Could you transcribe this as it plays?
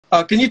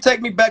Can you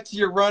take me back to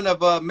your run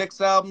of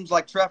mixed albums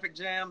like Traffic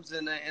Jams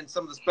and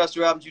some of the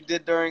special albums you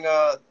did during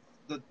the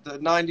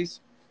 90s?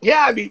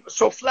 Yeah, I mean,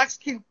 so Flex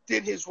King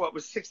did his, what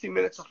was 60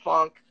 Minutes of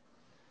Funk,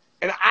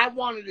 and I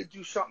wanted to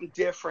do something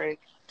different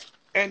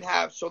and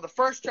have, so the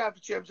first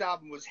Traffic Jams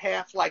album was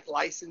half like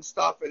licensed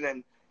stuff and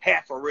then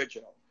half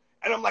original.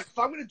 And I'm like, if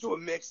I'm going to do a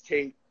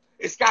mixtape,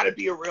 it's got to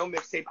be a real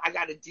mixtape. I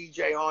got a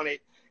DJ on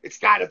it. It's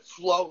got to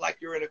flow like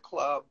you're in a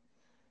club.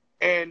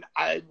 And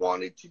I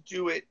wanted to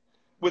do it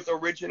with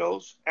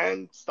originals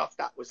and stuff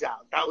that was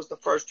out. That was the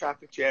first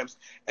Traffic Jams.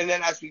 And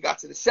then as we got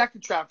to the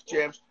second Traffic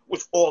Jams,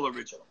 was all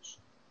originals,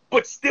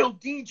 but still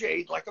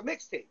DJ'd like a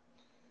mixtape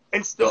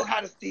and still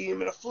had a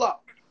theme and a flow.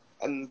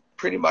 And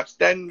pretty much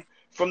then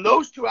from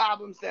those two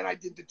albums, then I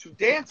did the two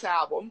dance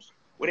albums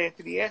with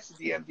Anthony S. and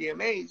the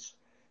MDMAs,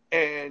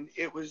 and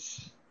it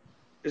was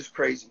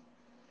crazy.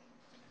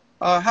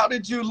 How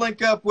did you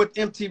link up with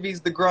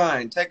MTV's The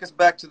Grind? Take us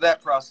back to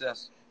that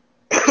process.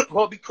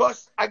 Well,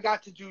 because I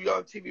got to do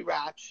Young TV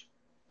Raps,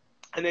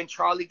 and then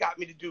Charlie got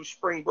me to do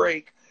Spring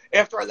Break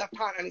after I left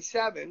Hot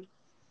 97,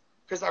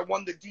 because I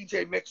won the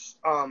DJ Mix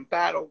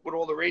battle with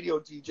all the radio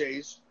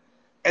DJs,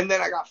 and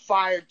then I got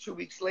fired 2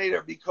 weeks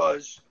later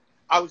because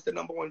I was the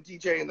 #1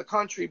 DJ in the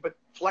country, but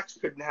Flex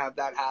couldn't have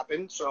that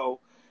happen. So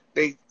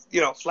they,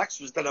 Flex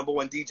was the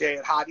 #1 DJ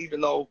at Hot, even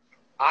though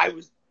I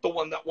was the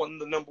one that won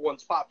the #1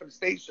 spot for the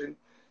station.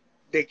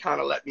 They kind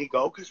of let me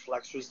go because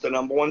Flex was the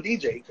 #1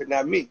 DJ. He couldn't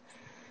have me.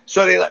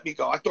 So they let me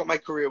go. I thought my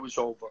career was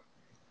over.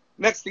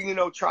 Next thing you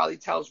know, Charlie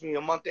tells me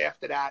a month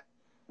after that,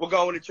 we're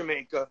going to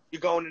Jamaica.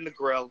 You're going in the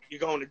grill. You're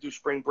going to do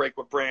Spring Break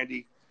with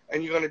Brandy,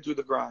 and you're going to do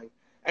The Grind.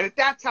 And at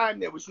that time,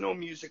 there was no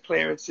music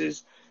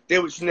clearances.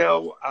 There was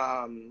no,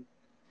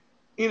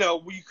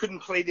 you couldn't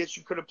play this,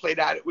 you couldn't play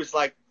that. It was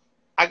like,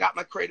 I got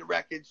my Creative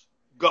Records,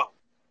 go.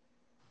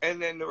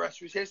 And then the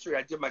rest was history.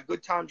 I did my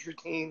Good Times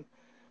routine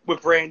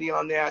with Brandy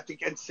on there. I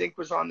think NSYNC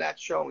was on that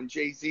show and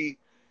Jay-Z.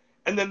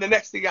 And then the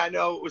next thing I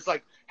know, it was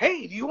like,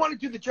 hey, do you want to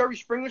do the Jerry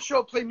Springer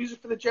show, play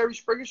music for the Jerry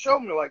Springer show?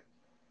 And they're like,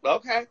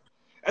 okay.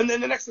 And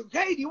then the next thing,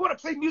 hey, do you want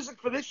to play music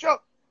for this show?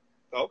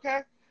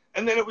 Okay.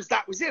 And then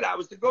that was it. I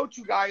was the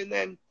go-to guy. And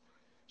then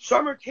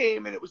summer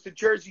came and it was the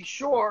Jersey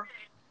Shore.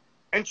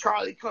 And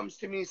Charlie comes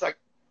to me. He's like,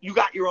 you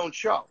got your own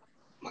show.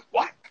 I'm like,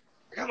 what?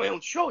 I got my own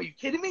show. Are you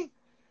kidding me?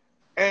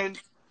 And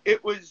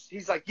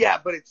he's like, yeah,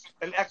 but it's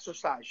an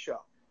exercise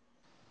show.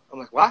 I'm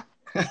like, what?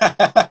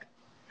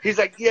 He's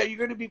like, yeah, you're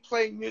going to be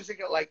playing music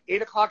at like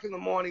 8 o'clock in the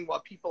morning while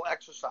people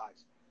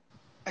exercise.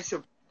 I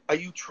said, are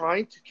you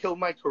trying to kill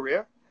my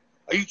career?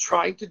 Are you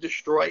trying to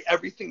destroy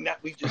everything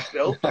that we just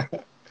built?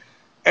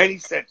 And he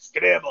said,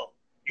 Skribble,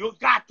 you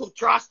got to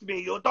trust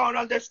me. You don't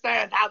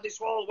understand how this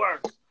all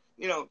works.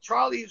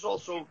 Charlie is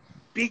also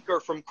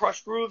Beaker from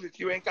Crush Groove. If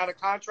you ain't got a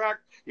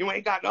contract, you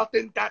ain't got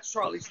nothing. That's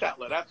Charlie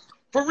Stetler. That's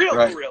for real,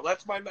 right. For real.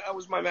 That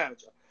was my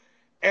manager.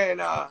 And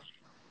I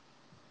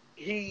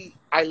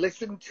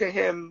listened to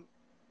him,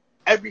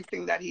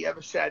 everything that he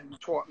ever said and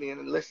taught me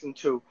and listened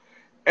to.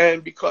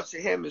 And because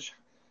of him is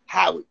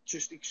how it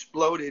just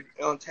exploded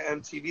onto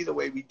MTV the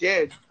way we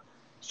did.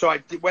 So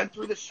I went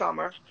through the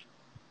summer,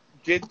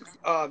 did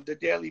the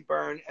Daily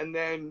Burn, and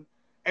then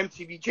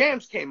MTV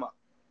Jams came up.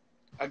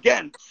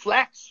 Again,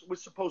 Flex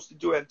was supposed to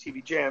do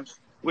MTV Jams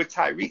with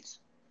Tyrese.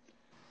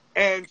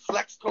 And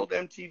Flex told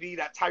MTV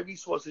that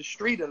Tyrese wasn't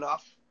street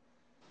enough,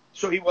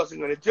 so he wasn't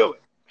going to do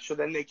it. So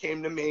then they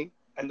came to me,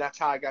 and that's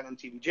how I got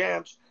MTV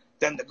Jams.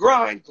 Then The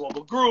Grind,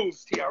 Global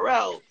Grooves,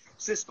 TRL,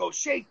 Cisco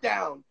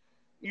Shakedown,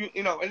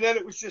 and then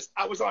it was just,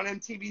 I was on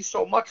MTV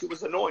so much it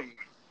was annoying,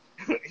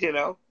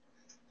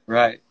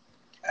 Right.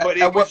 But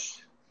at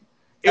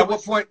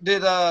what point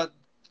did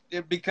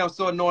it become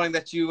so annoying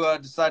that you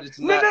decided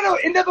to not? No.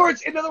 In other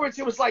words,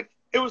 it was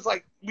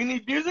like we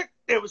need music.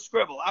 There was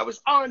Skribble. I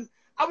was on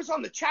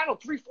the channel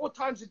 3-4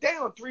 times a day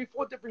on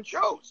 3-4 different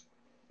shows,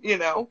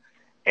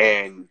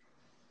 and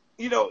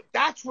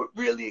that's what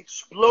really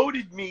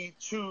exploded me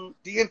to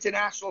the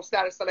international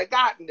status that I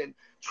got, and then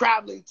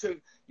traveling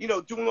to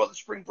doing all the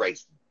spring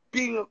breaks,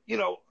 being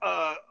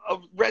a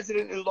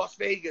resident in Las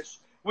Vegas,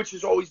 which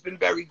has always been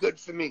very good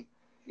for me.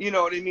 You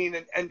know what I mean?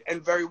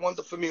 And very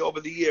wonderful for me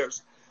over the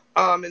years.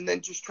 And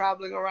then just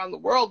traveling around the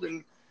world.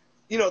 And,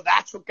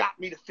 that's what got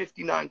me to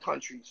 59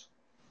 countries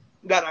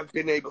that I've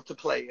been able to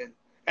play in.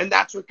 And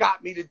that's what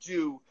got me to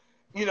do,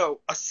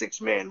 a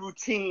 6-man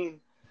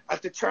routine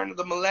at the turn of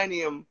the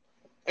millennium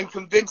and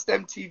convinced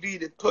MTV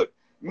to put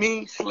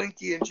me,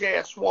 Slinky, and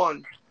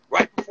JS1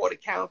 right before the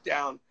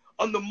countdown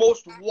on the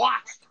most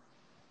watched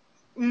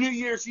New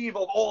Year's Eve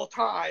of all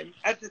time,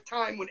 at the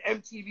time when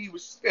MTV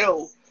was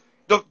still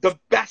the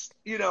best,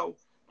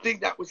 thing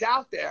that was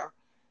out there.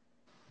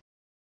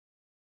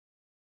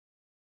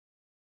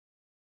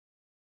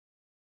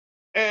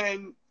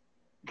 And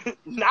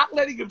not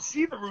letting him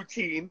see the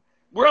routine,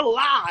 we're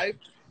live,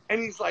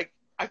 and he's like,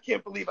 I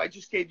can't believe I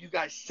just gave you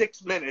guys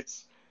 6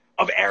 minutes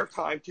of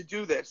airtime to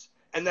do this.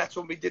 And that's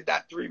when we did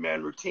that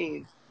 3-man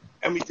routine.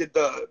 And we did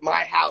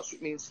My House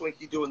with me and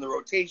Slinky doing the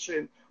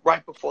rotation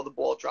right before the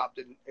ball dropped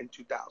in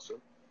 2000.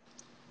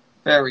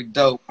 Very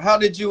dope. How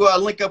did you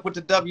link up with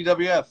the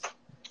WWF?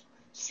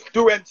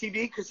 Through MTV,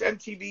 because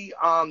MTV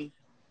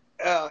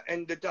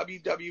and the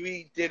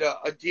WWE did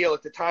a deal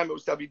at the time. It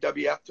was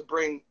WWF to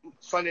bring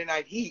Sunday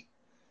Night Heat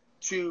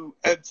to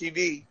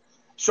MTV.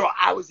 So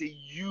I was a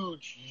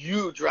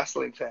huge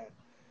wrestling fan.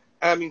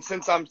 I mean,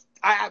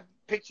 I have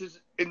pictures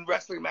in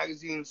wrestling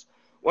magazines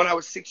when I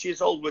was 6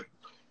 years old with,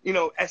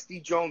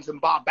 SD Jones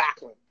and Bob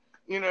Backlund.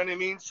 You know what I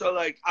mean? So,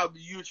 like, I'm a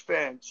huge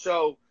fan.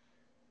 So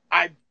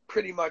I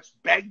pretty much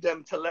begged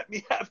them to let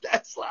me have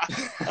that slot.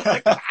 I was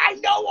like, I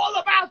know all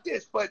about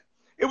this. But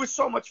it was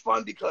so much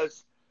fun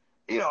because,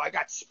 I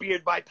got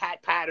speared by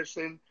Pat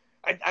Patterson.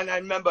 And I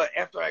remember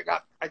after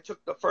I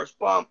took the first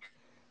bump,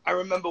 I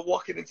remember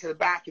walking into the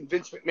back and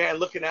Vince McMahon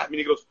looking at me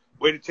and he goes,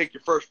 "Way to take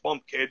your first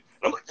bump, kid." And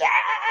I'm like, "Yeah!"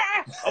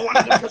 I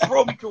wanted them to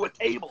throw me to a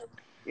table.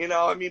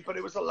 But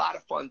it was a lot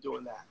of fun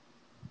doing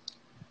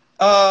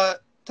that.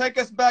 Take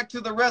us back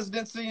to the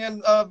residency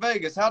in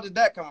Vegas. How did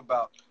that come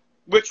about?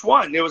 Which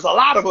one? There was a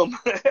lot of them.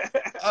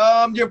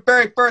 Your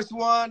very first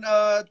one,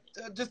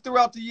 just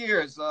throughout the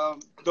years.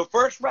 The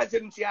first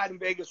residency I had in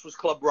Vegas was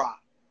Club Rock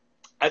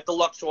at the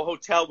Luxor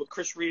Hotel with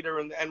Chris Reader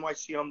and the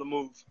NYC on the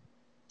Move.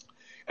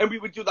 And we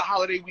would do the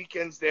holiday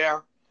weekends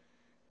there.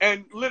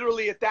 And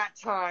literally at that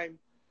time,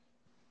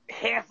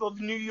 half of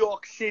New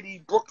York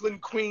City, Brooklyn,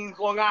 Queens,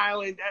 Long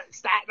Island,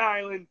 Staten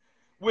Island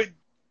would,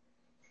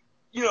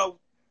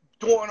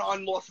 dawn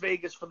on Las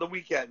Vegas for the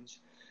weekends.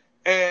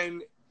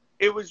 And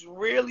it was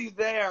really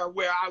there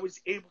where I was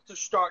able to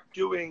start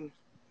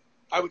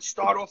I would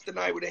start off the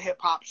night with a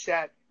hip-hop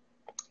set.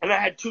 And I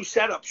had two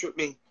setups with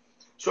me.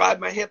 So I had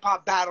my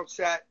hip-hop battle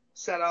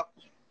set up.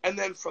 And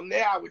then from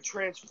there, I would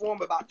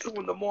transform about 2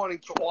 in the morning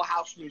to all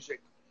house music.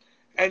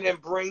 And then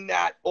bring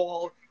that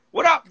all.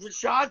 What up,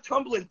 Rashad?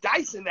 Tumbling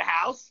Dice in the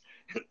house.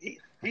 He's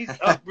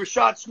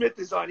Rashad Smith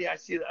is on here. I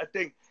see that. I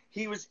think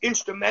he was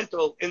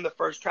instrumental in the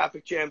first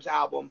Traffic Jams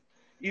album.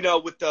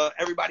 With the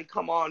Everybody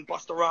Come On,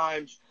 Busta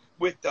Rhymes,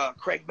 with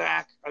Craig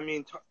Mack. I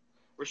mean,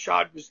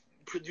 Rashad was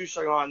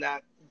producing on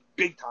that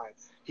big time.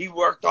 He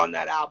worked on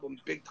that album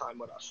big time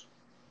with us.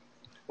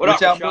 What up,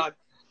 Rashad?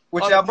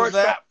 Which album was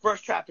that?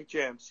 First Traffic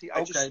Jams.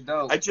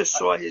 Dope. I just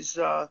saw his.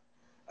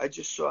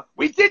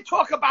 We did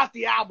talk about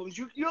the albums.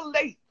 You're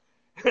late.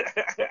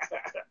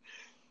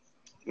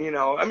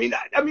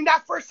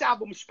 That first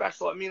album was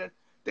special. I mean,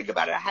 think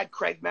about it. I had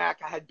Craig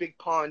Mack. I had Big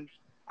Pun.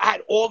 I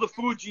had all the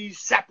Fugees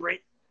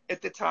separate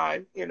at the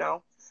time.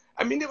 There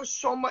was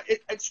so much.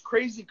 It's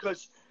crazy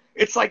because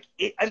it's like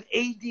an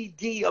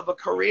ADD of a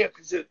career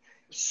because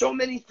so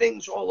many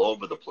things all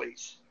over the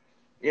place.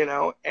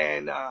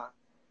 And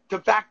the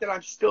fact that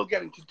I'm still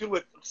getting to do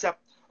it,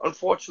 except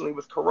unfortunately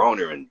with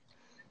Corona,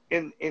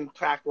 and in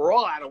fact we're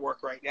all out of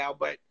work right now,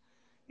 but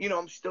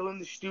I'm still in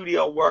the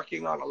studio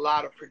working on a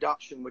lot of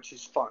production, which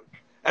is fun,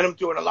 and I'm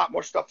doing a lot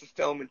more stuff for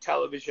film and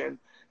television,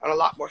 and a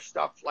lot more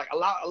stuff, like a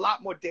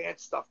lot more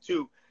dance stuff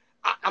too.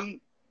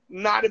 I'm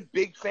not a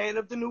big fan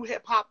of the new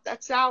hip hop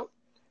that's out.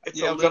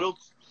 It's a little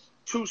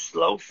too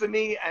slow for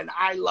me, and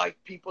I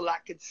like people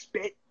that could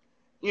spit,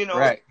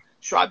 Right.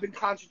 So I've been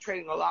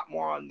concentrating a lot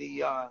more on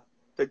the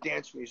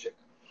dance music.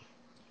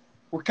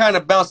 We're kind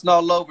of bouncing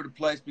all over the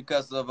place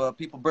because of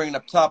people bringing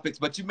up topics,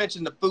 but you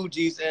mentioned the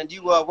Fugees, and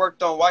you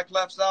worked on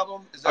Wyclef's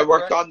album? Is that I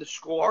worked correct? on The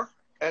Score,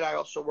 and I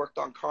also worked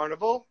on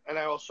Carnival, and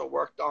I also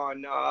worked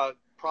on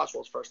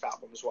Croswell's first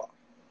album as well.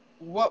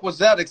 What was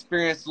that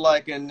experience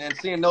like, and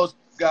seeing those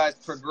guys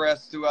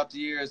progress throughout the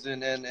years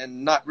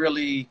and not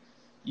really,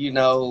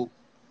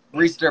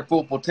 reach their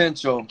full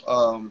potential?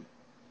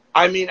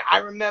 I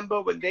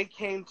remember when they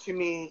came to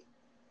me,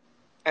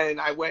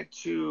 and I went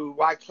to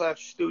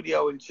Wyclef's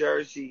studio in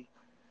Jersey,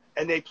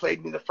 and they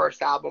played me the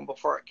first album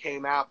before it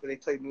came out, and they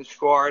played me The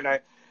Score, and I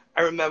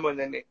remember, and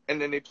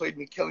then they played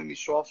me Killing Me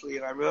Softly,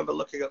 and I remember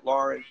looking at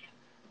Lauren,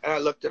 and I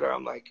looked at her,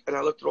 and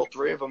I looked at all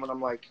three of them, and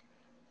I'm like,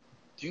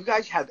 do you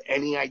guys have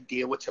any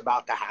idea what's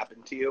about to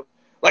happen to you?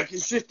 Like,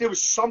 it's just, there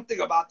was something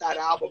about that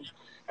album,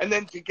 and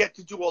then to get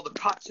to do all the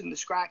cuts and the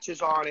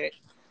scratches on it,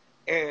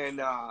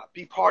 and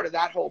be part of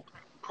that whole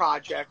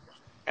project,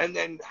 and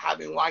then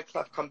having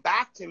Wyclef come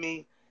back to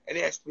me and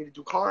ask me to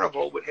do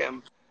Carnival with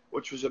him,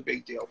 which was a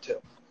big deal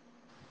too.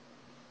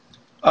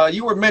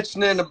 You were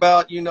mentioning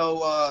about,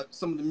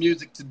 some of the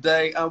music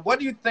today. What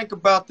do you think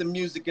about the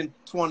music in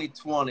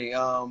 2020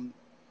 overall?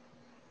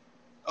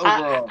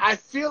 I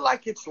feel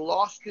like it's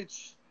lost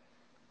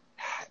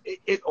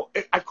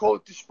I call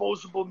it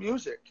disposable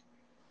music.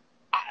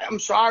 I'm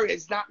sorry,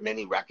 there's not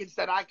many records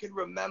that I can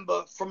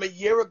remember from a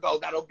year ago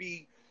that'll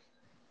be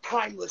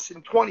timeless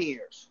in 20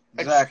 years.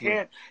 Exactly. I just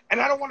can't.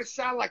 And I don't want to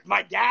sound like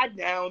my dad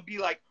now and be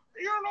like,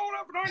 you don't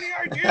have any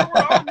idea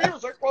what our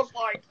music was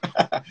like.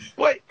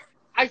 But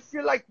I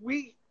feel like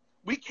we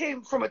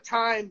came from a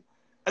time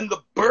and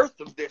the birth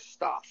of this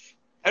stuff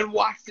and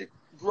watched it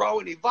grow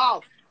and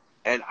evolve.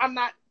 And I'm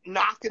not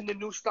knocking the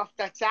new stuff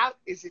that's out.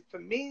 Is it for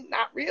me?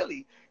 Not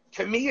really.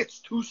 To me, it's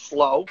too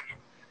slow.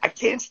 I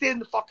can't stand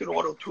the fucking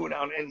auto-tune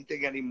on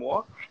anything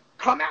anymore.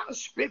 Come out and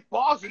spit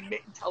bars and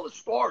tell a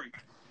story.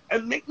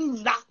 And make me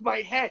knock my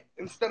head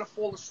instead of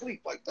fall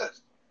asleep like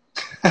this.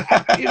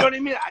 You know what I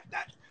mean?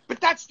 But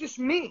that's just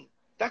me.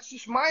 That's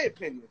just my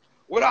opinion.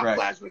 What up, Right.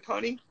 Plasmic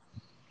Honey?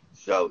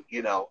 So,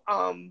 you know,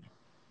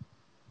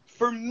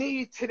 for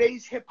me,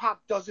 today's hip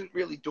hop doesn't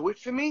really do it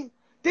for me.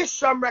 There's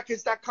some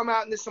records that come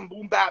out and there's some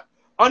boom bap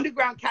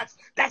underground cats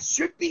that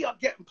should be up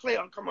getting played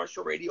on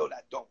commercial radio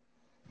that don't.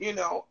 You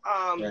know,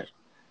 Right.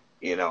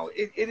 you know,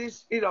 it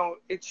is, you know,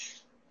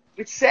 it's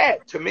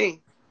sad to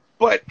me,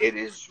 but it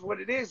is what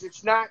it is.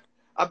 It's not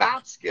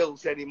about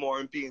skills anymore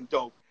and being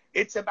dope.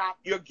 It's about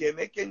your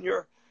gimmick and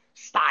your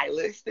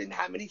stylist and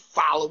how many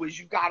followers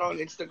you got on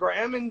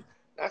Instagram, and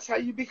that's how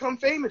you become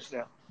famous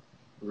now.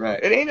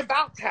 Right. It ain't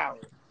about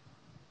talent.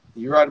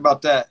 You're right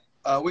about that.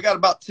 We got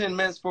about 10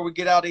 minutes before we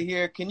get out of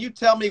here. Can you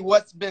tell me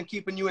what's been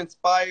keeping you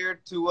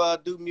inspired to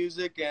do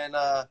music and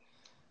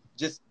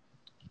just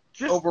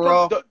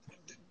overall?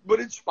 What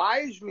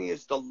inspires me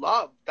is the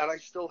love that I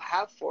still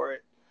have for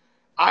it.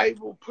 I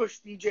will push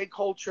DJ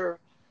culture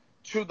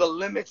to the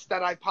limits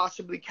that I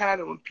possibly can.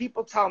 And when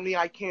people tell me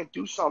I can't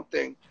do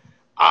something,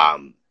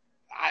 I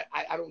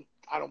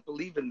don't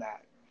believe in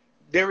that.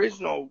 There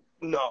is no.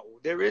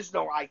 There is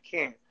no I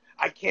can't.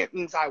 I can't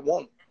means I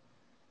won't.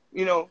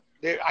 You know,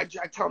 I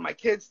tell my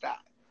kids that.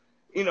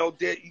 You know,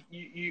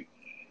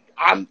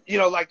 I'm, you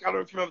know, like, I don't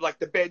know if you remember, like,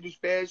 the Bad News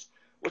Bears,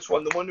 which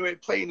one? The one who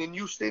had playing in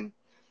Houston,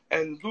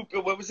 and Luca,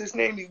 what was his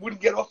name? He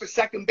wouldn't get off at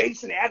second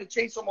base, and they had to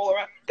chase him all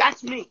around.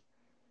 That's me.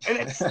 And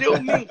it's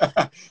still me.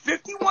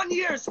 51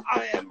 years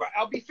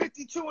I'll be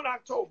 52 in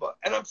October,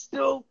 and I'm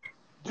still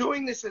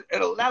doing this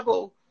at a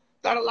level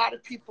that a lot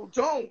of people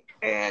don't.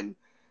 And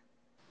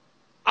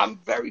I'm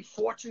very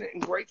fortunate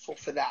and grateful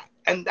for that.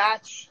 And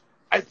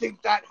I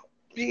think that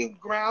being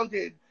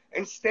grounded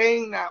and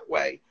staying that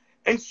way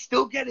and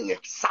still getting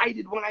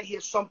excited when I hear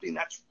something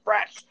that's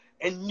fresh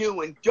and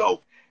new and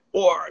dope,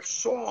 or a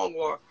song,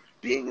 or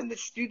being in the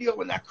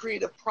studio in that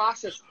creative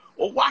process,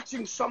 or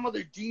watching some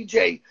other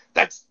DJ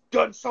that's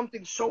done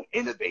something so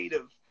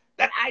innovative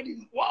that I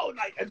didn't,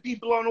 and be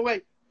blown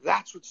away.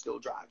 That's what still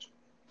drives me.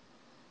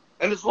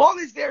 And as long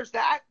as there's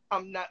that,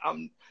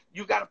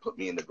 you got to put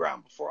me in the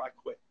ground before I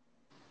quit.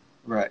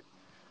 Right.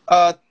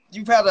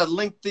 You've had a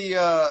lengthy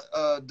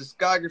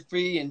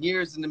discography and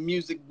years in the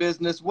music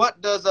business.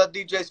 What does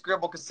DJ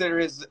Skribble consider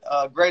his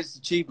greatest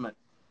achievement?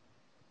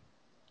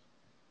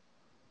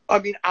 I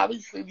mean,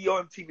 obviously the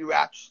OMTV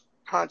Raps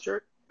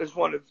concert is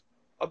one of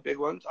a big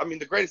ones. I mean,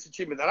 the greatest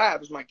achievement that I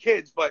have is my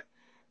kids. But,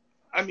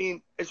 I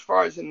mean, as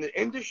far as in the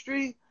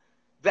industry,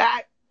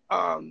 that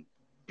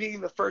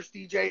being the first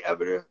DJ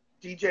ever to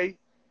DJ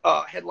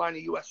headline a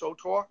USO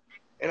tour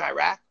in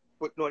Iraq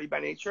with Naughty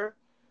by Nature,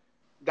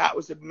 that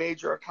was a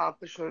major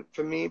accomplishment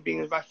for me,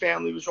 being as my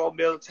family was all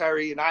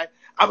military, and I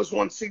was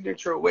one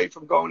signature away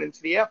from going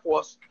into the Air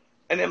Force,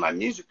 and then my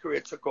music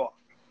career took off.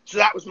 So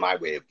that was my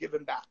way of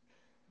giving back.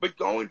 But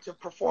going to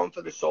perform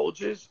for the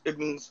soldiers, it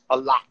means a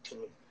lot to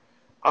me.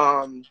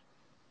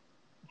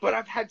 But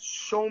I've had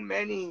so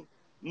many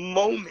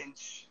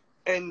moments,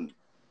 and,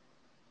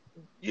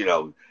 you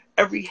know,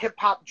 every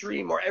hip-hop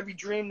dream or every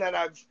dream that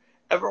I've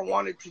ever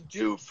wanted to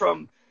do,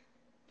 from,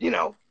 you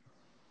know,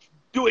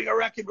 doing a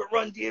record with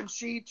Run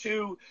DMC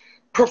to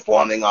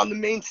performing on the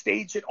main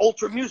stage at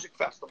Ultra Music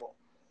Festival.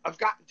 I've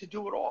gotten to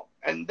do it all.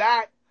 And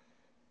that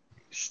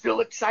still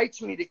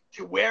excites me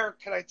to where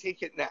can I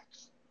take it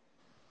next,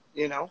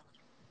 you know?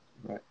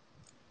 Right.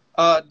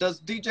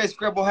 Does DJ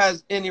Skribble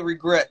has any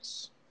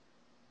regrets?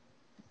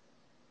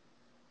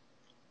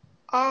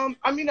 I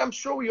mean, I'm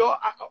sure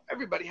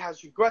everybody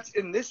has regrets.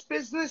 In this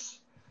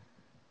business,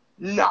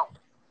 no.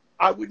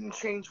 I wouldn't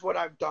change what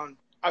I've done.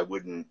 I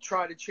wouldn't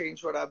try to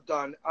change what I've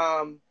done.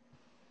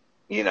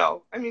 You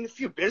know, I mean, a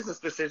few business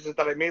decisions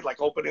that I made, like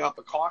opening up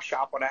a car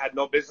shop when I had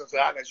no business at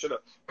that, and I should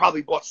have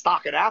probably bought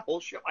stock in Apple,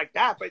 shit like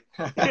that. But,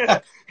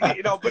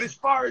 you know, but as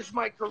far as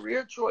my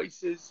career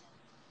choices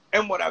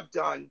and what I've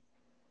done,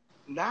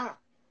 nah.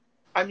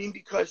 I mean,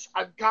 because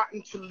I've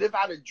gotten to live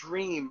out a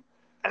dream,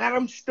 and that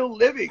I'm still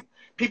living.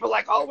 People are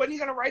like, oh, when are you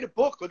going to write a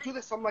book or do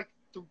this? I'm like,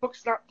 the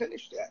book's not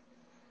finished yet.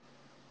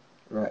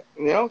 Right.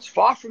 You know, it's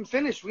far from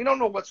finished. We don't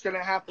know what's going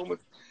to happen with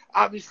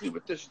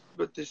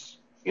this,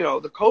 you know,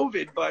 the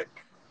COVID, but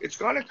it's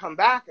going to come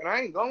back, and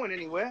I ain't going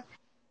anywhere.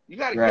 You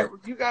got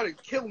to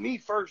kill me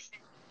first.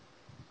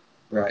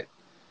 Right.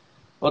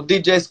 Well,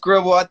 DJ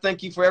Skribble, I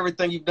thank you for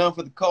everything you've done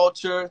for the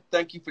culture.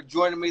 Thank you for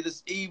joining me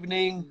this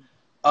evening.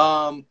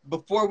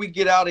 Before we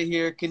get out of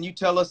here, can you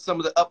tell us some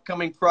of the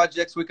upcoming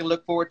projects we can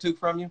look forward to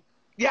from you?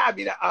 Yeah, I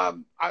mean,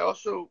 I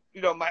also,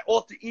 you know, my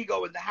alter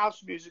ego in the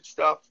house music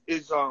stuff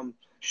is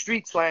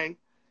Street Slang,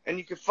 and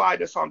you can find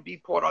us on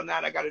Beatport on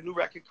that. I got a new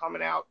record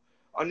coming out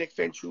on Nick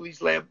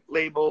Fanciulli's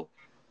label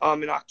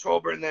in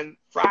October, and then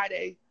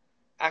Friday,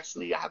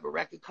 actually, I have a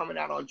record coming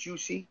out on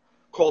Juicy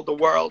called The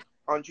World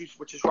on Juicy,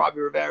 which is Robbie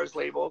Rivera's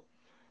label.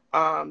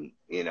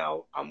 You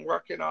know, I'm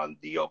working on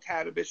the Yo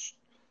Cannabis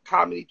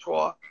comedy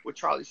tour with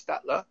Charlie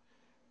Stetler,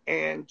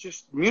 and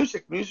just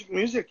music,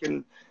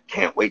 and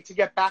can't wait to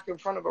get back in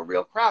front of a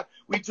real crowd.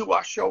 We do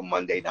our show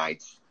Monday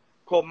nights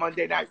called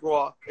Monday Night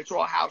Raw. It's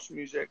all house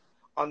music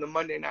on the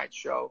Monday night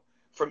show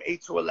from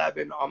 8 to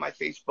 11 on my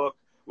Facebook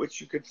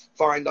which you could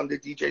find under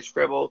DJ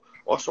Skribble,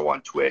 also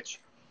on Twitch.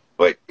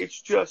 But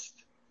it's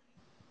just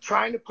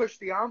trying to push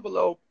the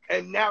envelope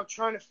and now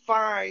trying to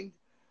find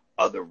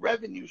other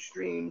revenue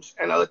streams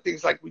and other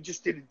things. Like we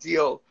just did a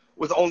deal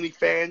with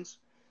OnlyFans.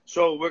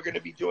 So we're going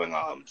to be doing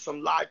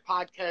some live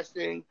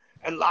podcasting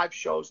and live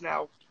shows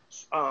now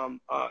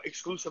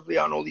exclusively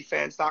on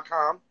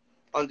OnlyFans.com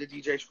under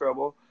DJ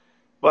Skribble.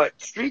 But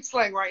street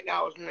slang right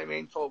now is my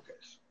main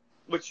focus,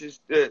 which is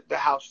the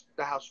house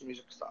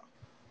music stuff.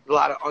 A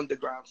lot of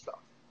underground stuff.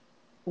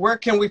 Where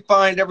can we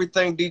find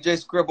everything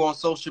DJ Skribble on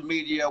social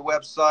media,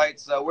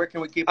 websites? Where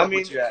can we keep up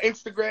with you at?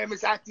 Instagram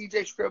is at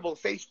DJ Skribble,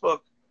 Facebook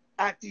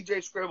at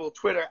DJ Skribble,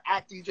 Twitter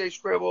at DJ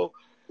Skribble,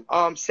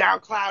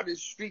 SoundCloud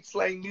is Street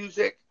Slang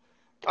Music,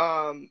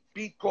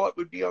 Beatport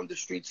would be under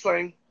Street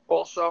Slang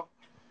also.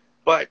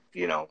 But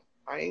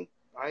I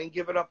ain't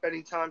giving up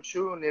anytime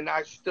soon, and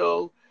I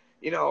still,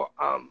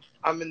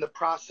 I'm in the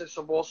process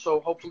of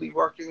also hopefully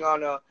working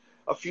on a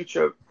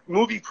future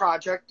movie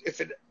project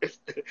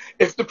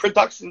if the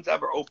production's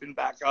ever open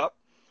back up.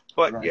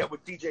 But right. Yeah,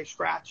 with DJ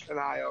Scratch and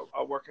I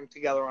are working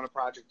together on a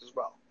project as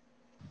well.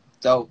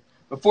 So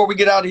before we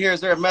get out of here,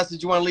 is there a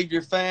message you want to leave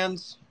your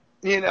fans?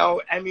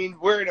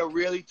 We're in a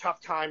really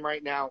tough time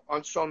right now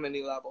on so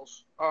many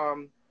levels.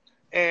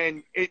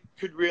 And it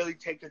could really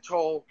take a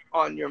toll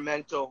on your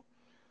mental.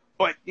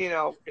 But,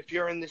 if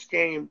you're in this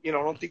game,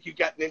 don't think you're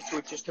getting into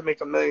it just to make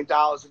 $1 million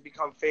and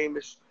become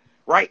famous.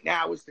 Right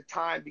now is the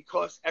time,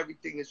 because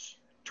everything is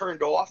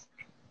turned off,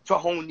 to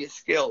hone your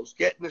skills.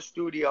 Get in the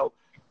studio,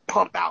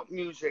 pump out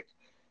music,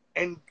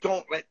 and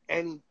don't let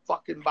any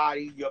fucking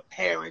body, your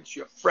parents,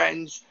 your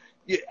friends,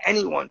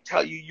 anyone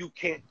tell you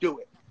can't do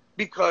it.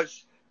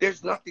 Because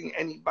there's nothing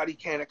anybody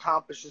can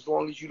accomplish as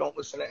long as you don't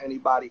listen to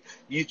anybody.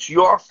 It's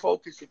your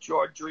focus, it's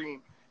your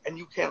dream, and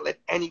you can't let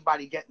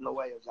anybody get in the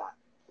way of that.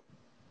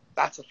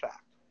 That's a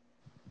fact.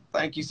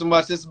 Thank you so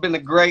much. This has been a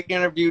great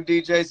interview,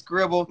 DJ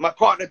Skribble. My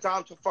partner,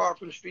 Dom Tafar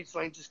from the Street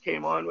Slang, just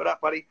came on. What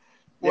up, buddy?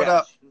 What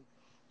up?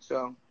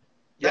 So,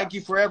 Thank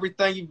you for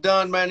everything you've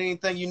done, man.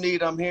 Anything you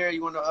need, I'm here.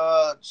 You want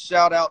to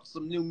shout out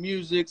some new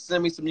music,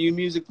 send me some new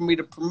music for me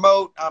to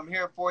promote. I'm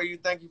here for you.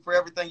 Thank you for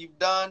everything you've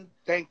done.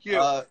 Thank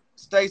you.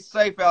 Stay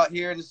safe out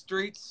here in the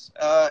streets,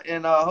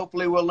 and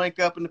hopefully we'll link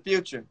up in the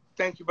future.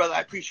 Thank you, brother.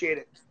 I appreciate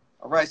it.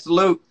 All right.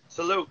 Salute.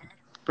 Salute.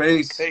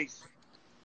 Peace. Peace.